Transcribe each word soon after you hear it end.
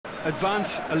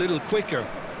advance a little quicker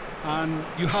and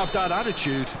you have that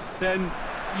attitude, then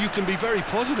you can be very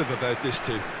positive about this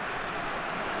too.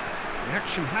 The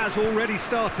action has already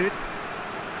started.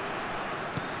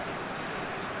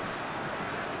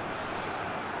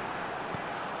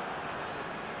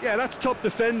 Yeah, that's top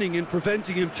defending and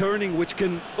preventing him turning, which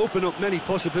can open up many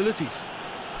possibilities.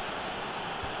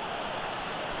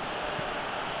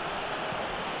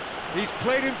 He's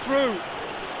played him through.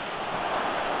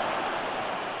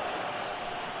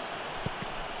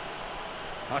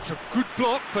 That's a good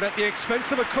block, but at the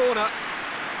expense of a corner.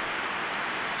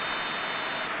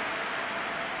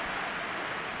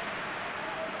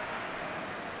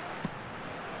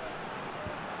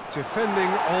 Defending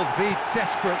of the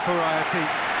desperate variety.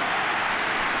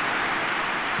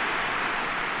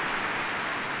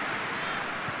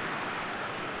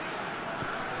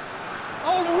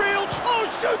 Oh,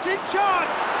 shooting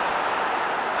chance!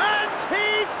 And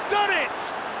he's done it!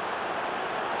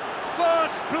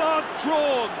 First blood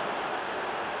drawn.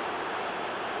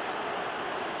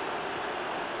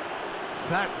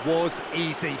 That was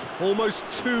easy, almost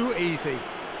too easy.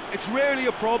 It's rarely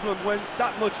a problem when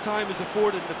that much time is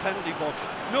afforded in the penalty box.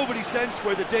 Nobody sensed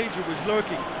where the danger was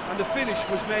lurking, and the finish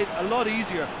was made a lot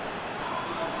easier.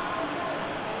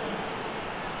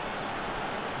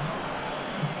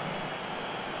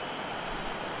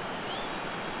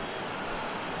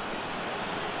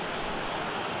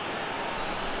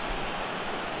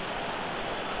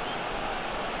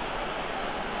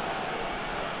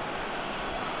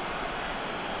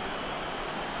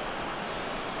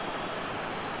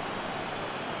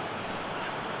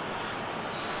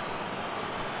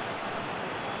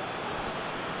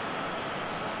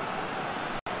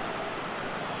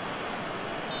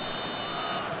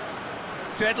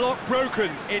 Deadlock broken,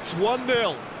 it's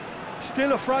 1-0.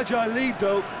 Still a fragile lead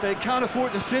though, they can't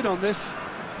afford to sit on this.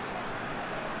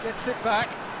 Gets it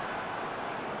back.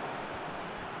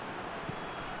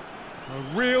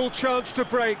 A real chance to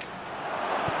break.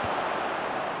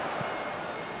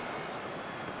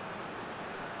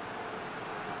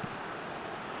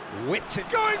 Whipped it,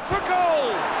 going for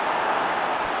goal!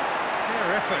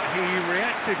 Fair effort, he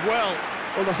reacted well.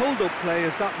 Well, the hold-up play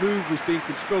as that move was being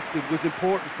constructed was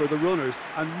important for the runners,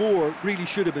 and more really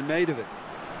should have been made of it.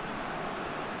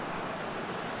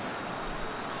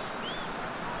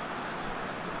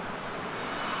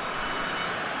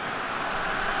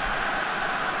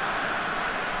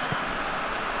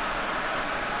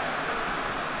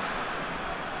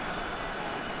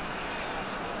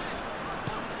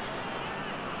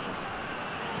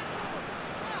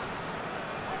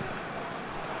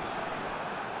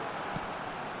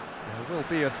 Will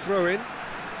be a throw-in.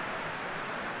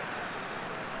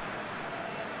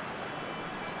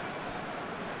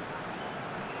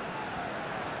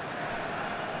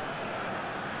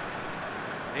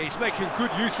 He's making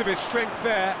good use of his strength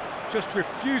there, just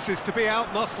refuses to be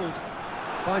out-muscled.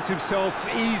 Finds himself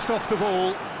eased off the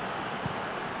ball.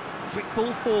 Quick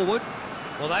ball forward.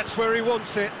 Well, that's where he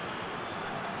wants it.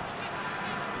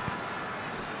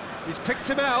 He's picked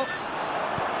him out.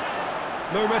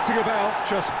 No messing about,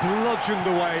 just bludgeoned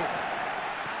away.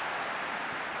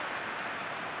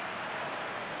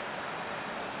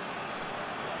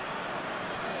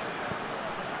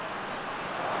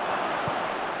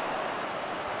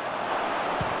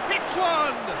 Hits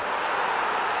one!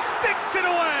 Sticks it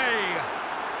away!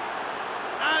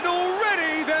 And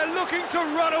already they're looking to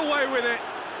run away with it.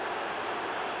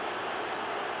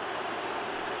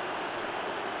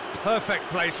 Perfect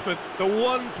placement, the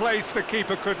one place the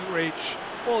keeper couldn't reach.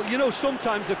 Well, you know,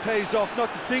 sometimes it pays off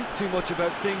not to think too much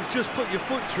about things, just put your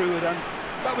foot through it, and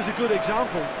that was a good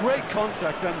example. Great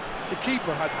contact, and the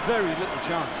keeper had very little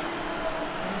chance.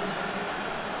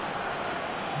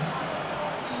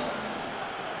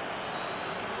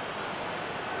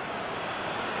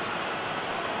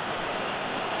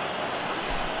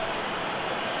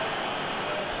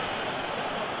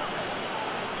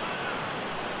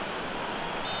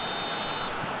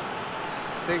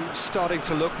 Things starting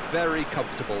to look very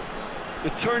comfortable. The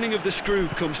turning of the screw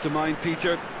comes to mind,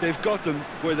 Peter. They've got them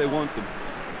where they want them.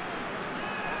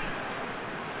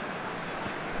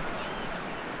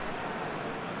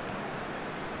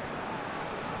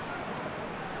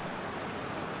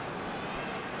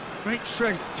 Great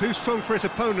strength, too strong for his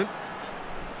opponent.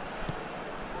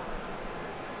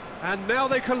 And now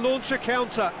they can launch a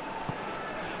counter.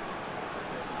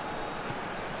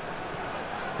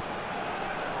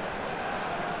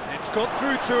 It's got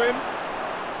through to him.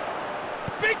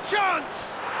 Big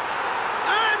chance!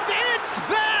 And it's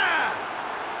there!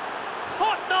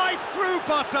 Hot knife through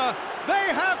butter.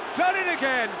 They have done it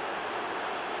again.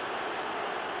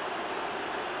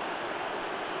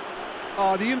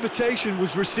 Oh, the invitation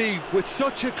was received with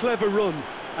such a clever run,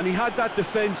 and he had that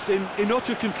defence in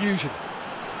utter confusion.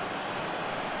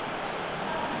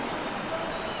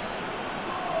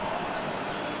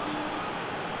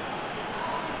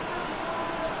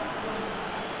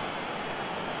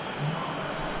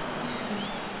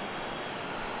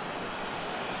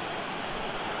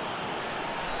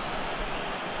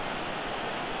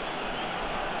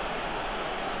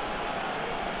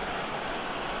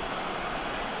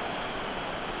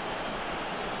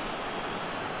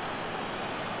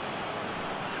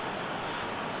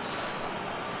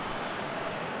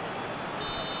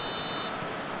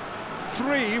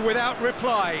 Three without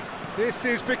reply. This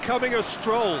is becoming a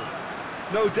stroll.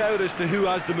 No doubt as to who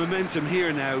has the momentum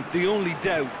here now. The only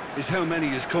doubt is how many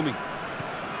is coming.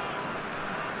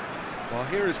 Well,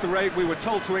 here is the rate we were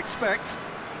told to expect.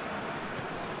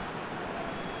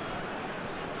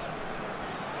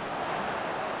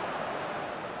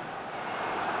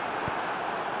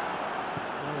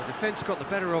 Well, the defence got the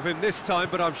better of him this time,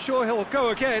 but I'm sure he'll go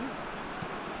again.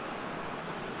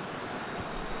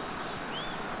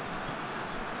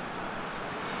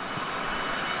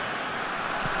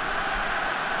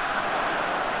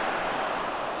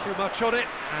 Too much on it,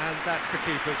 and that's the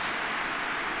keeper's.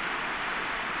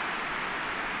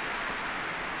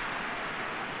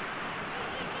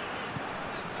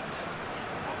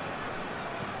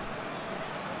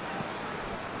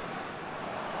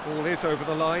 Ball is over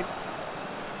the line.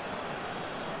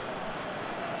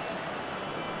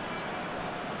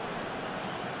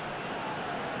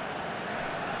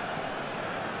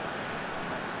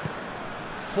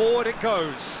 Forward it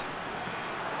goes.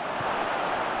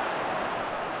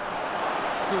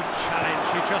 Good challenge,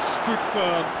 he just stood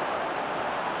firm.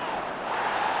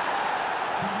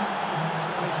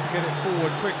 Tries to get it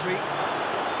forward quickly.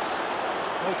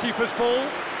 Goalkeeper's ball.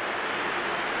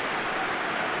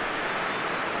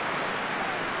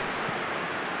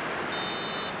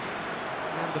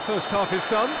 And the first half is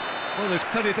done. Well, there's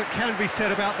plenty that can be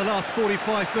said about the last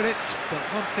 45 minutes, but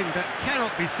one thing that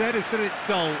cannot be said is that it's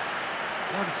dull.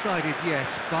 One-sided,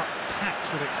 yes, but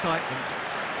packed with excitement.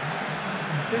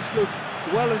 This looks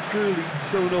well and truly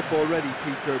sewn up already,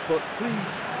 Peter, but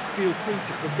please feel free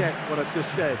to forget what I've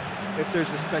just said if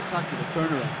there's a spectacular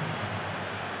turnaround.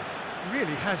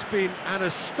 Really has been an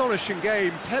astonishing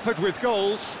game, peppered with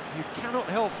goals. You cannot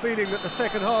help feeling that the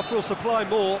second half will supply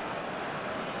more.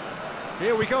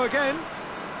 Here we go again.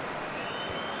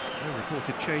 No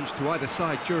reported change to either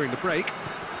side during the break.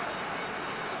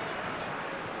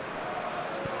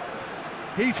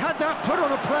 He's had that put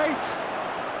on a plate.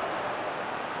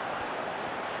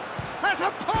 Has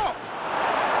a pop!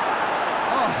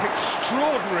 Oh,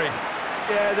 extraordinary.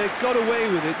 Yeah, they got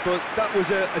away with it, but that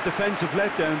was a defensive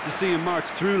letdown to see him march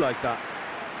through like that.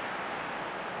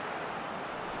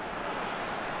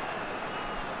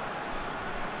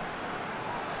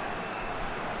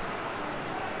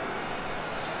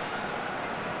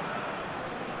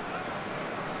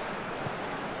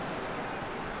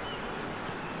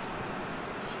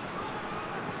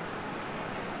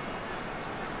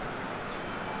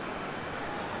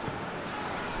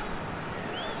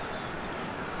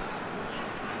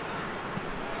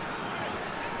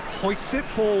 Hoists it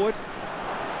forward.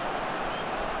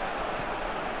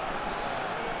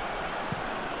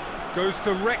 Goes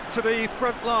direct to the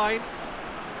front line.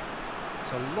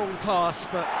 It's a long pass,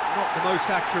 but not the most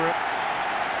accurate.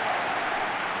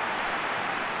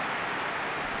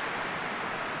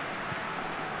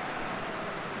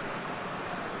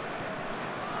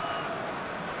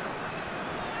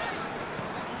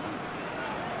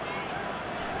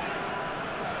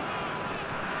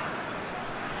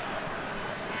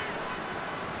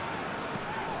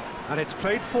 And it's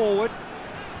played forward.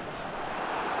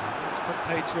 And that's put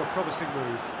paid to a promising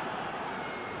move.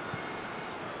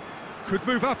 Could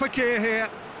move up a gear here.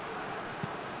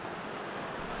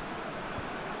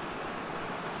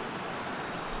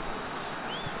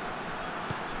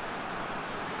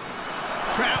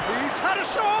 Trout, he's had a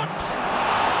shot!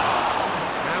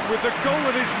 And with the goal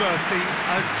at his mercy,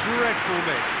 a dreadful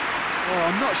miss. Oh,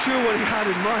 I'm not sure what he had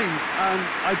in mind, and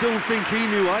I don't think he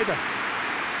knew either.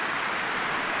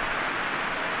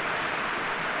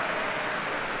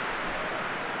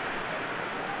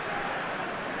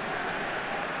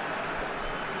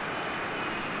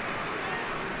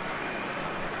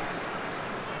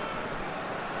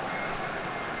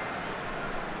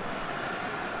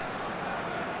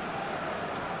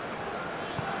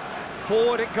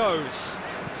 Forward it goes.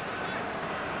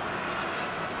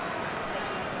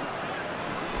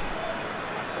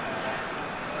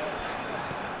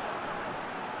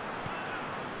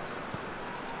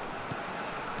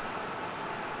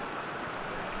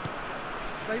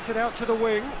 Plays it out to the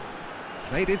wing.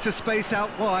 Played into space out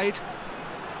wide.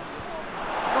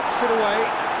 Knocks it away.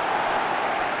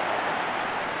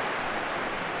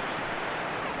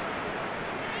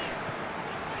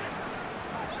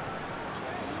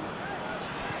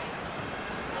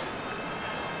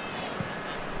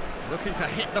 Looking to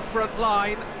hit the front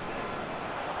line.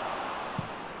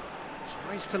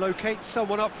 Tries to locate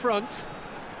someone up front.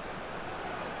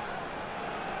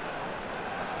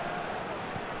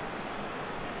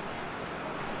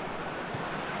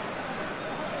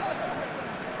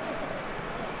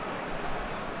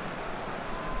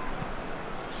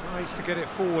 Tries to get it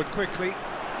forward quickly.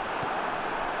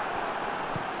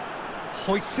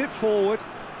 Hoists it forward.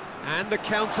 And the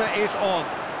counter is on.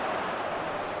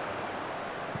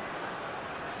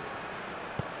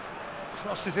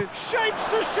 Crosses it, shapes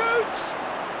to shoot!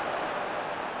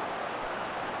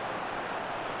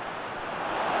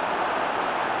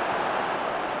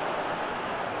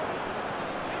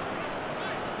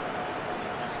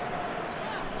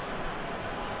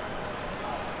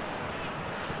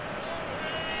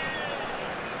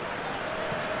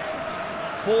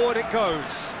 Forward it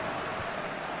goes.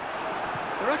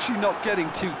 They're actually not getting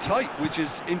too tight, which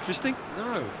is interesting.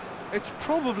 No. It's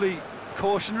probably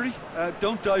cautionary.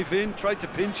 Don't dive in, try to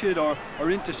pinch it or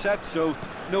intercept so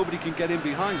nobody can get in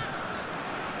behind.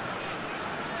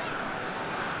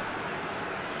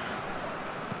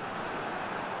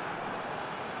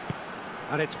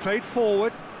 And it's played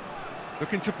forward.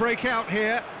 Looking to break out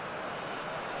here.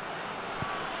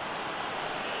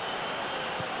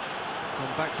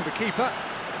 Gone back to the keeper.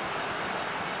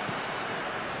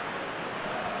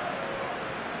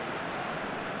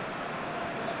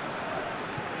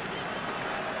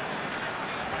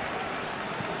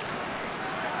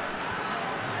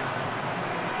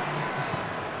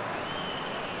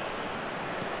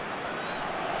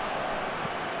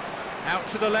 Out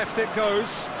to the left it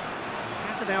goes.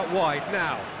 Has it out wide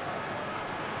now.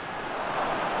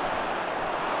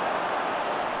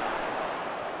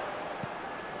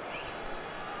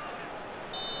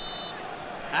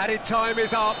 Added time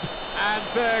is up, and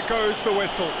there goes the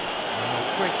whistle.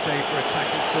 Oh, great day for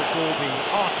attacking football. The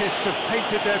artists have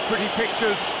painted their pretty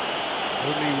pictures.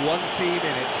 Only one team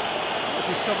in it. How would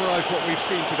you summarise what we've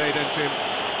seen today then, Jim?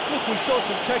 Look, we saw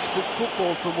some textbook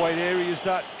football from wide areas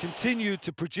that continued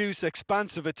to produce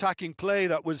expansive attacking play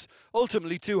that was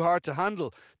ultimately too hard to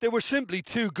handle. They were simply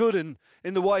too good in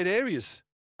the wide areas.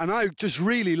 And I just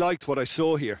really liked what I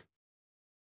saw here.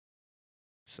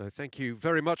 So thank you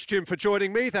very much, Jim, for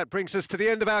joining me. That brings us to the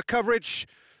end of our coverage.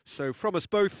 So from us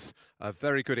both, a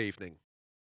very good evening.